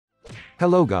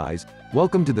Hello guys,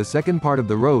 welcome to the second part of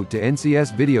the Road to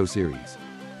NCS video series.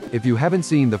 If you haven't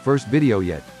seen the first video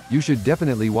yet, you should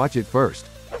definitely watch it first.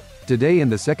 Today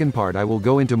in the second part I will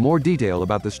go into more detail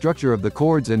about the structure of the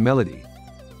chords and melody.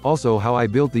 Also how I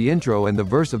built the intro and the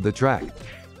verse of the track.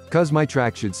 Cause my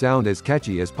track should sound as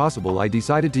catchy as possible, I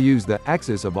decided to use the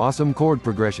Axis of Awesome chord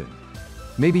progression.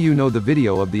 Maybe you know the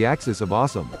video of the Axis of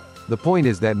Awesome. The point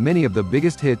is that many of the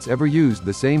biggest hits ever used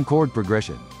the same chord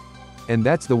progression. And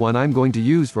that's the one I'm going to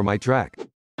use for my track.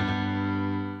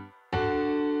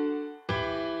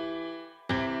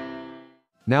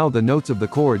 Now the notes of the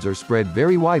chords are spread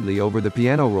very widely over the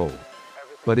piano roll.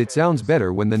 But it sounds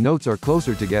better when the notes are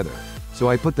closer together, so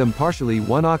I put them partially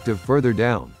one octave further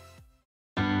down.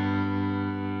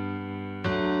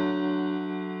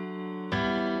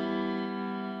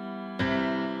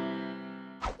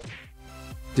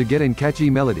 To get a catchy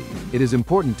melody, it is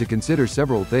important to consider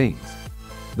several things.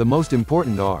 The most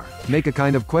important are, make a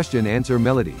kind of question-answer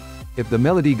melody. If the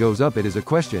melody goes up it is a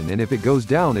question, and if it goes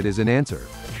down it is an answer.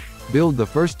 Build the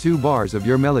first two bars of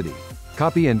your melody.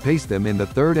 Copy and paste them in the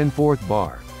third and fourth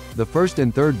bar. The first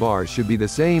and third bars should be the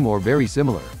same or very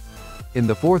similar. In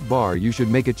the fourth bar you should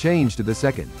make a change to the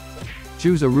second.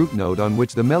 Choose a root note on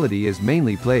which the melody is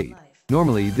mainly played.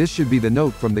 Normally this should be the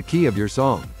note from the key of your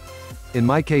song. In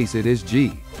my case it is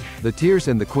G. The tierce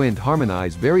and the quint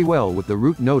harmonize very well with the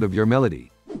root note of your melody.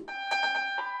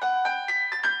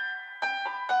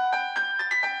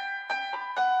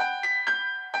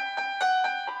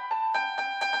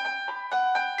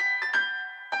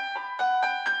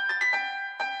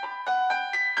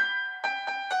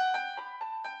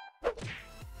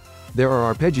 There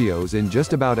are arpeggios in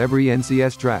just about every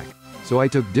NCS track, so I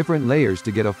took different layers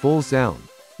to get a full sound.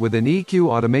 With an EQ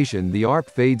automation the arp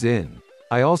fades in.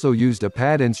 I also used a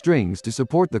pad and strings to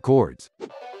support the chords.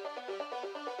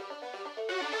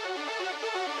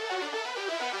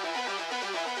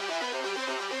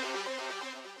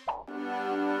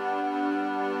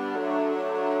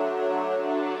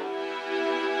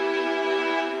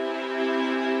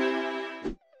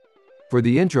 For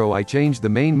the intro I changed the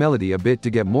main melody a bit to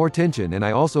get more tension, and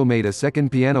I also made a second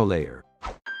piano layer.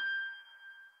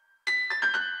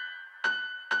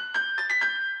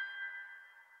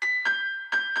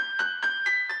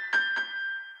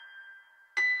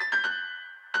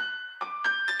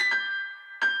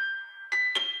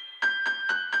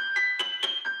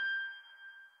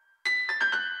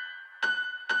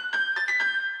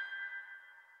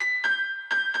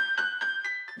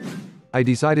 I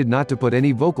decided not to put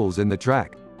any vocals in the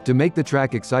track. To make the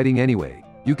track exciting anyway,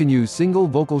 you can use single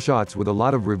vocal shots with a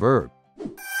lot of reverb.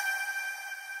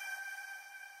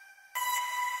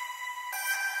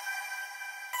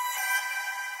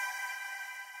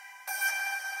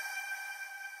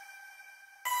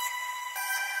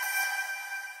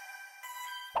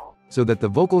 So that the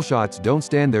vocal shots don't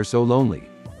stand there so lonely,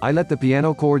 I let the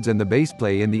piano chords and the bass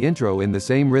play in the intro in the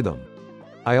same rhythm.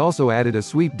 I also added a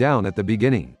sweep down at the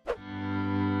beginning.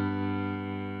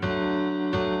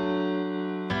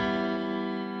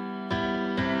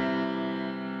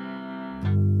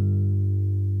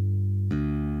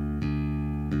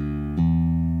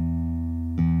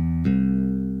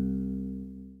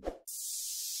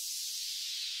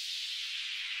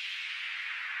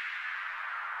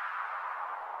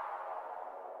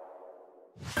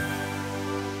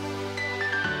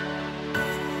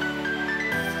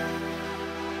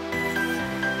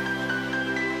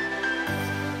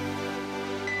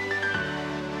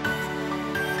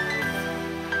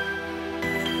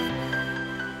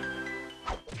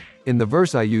 In the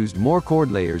verse I used more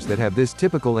chord layers that have this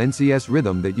typical NCS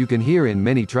rhythm that you can hear in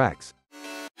many tracks.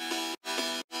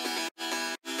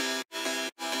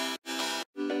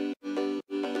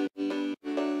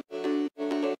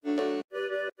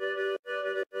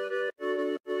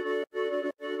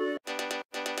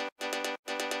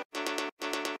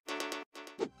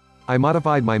 I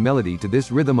modified my melody to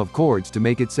this rhythm of chords to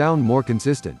make it sound more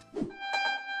consistent.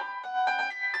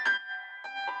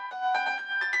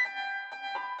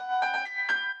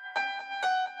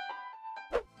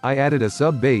 I added a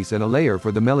sub-bass and a layer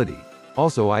for the melody.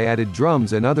 Also I added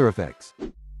drums and other effects.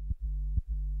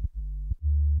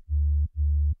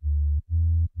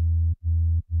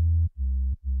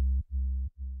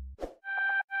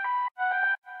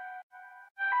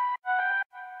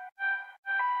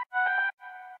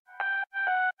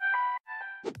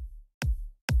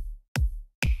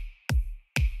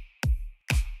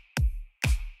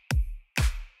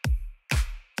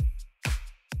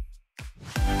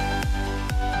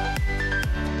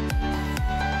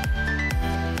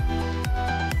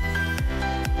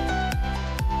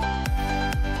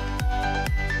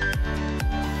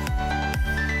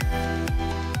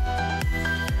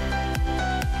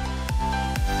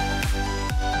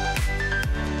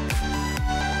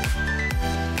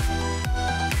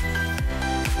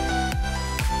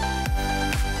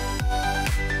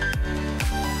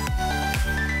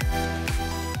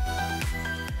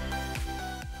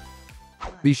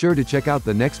 Be sure to check out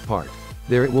the next part.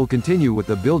 There it will continue with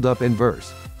the build-up and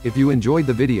verse. If you enjoyed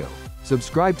the video,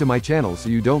 subscribe to my channel so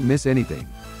you don't miss anything.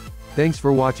 Thanks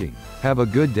for watching. Have a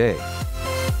good day.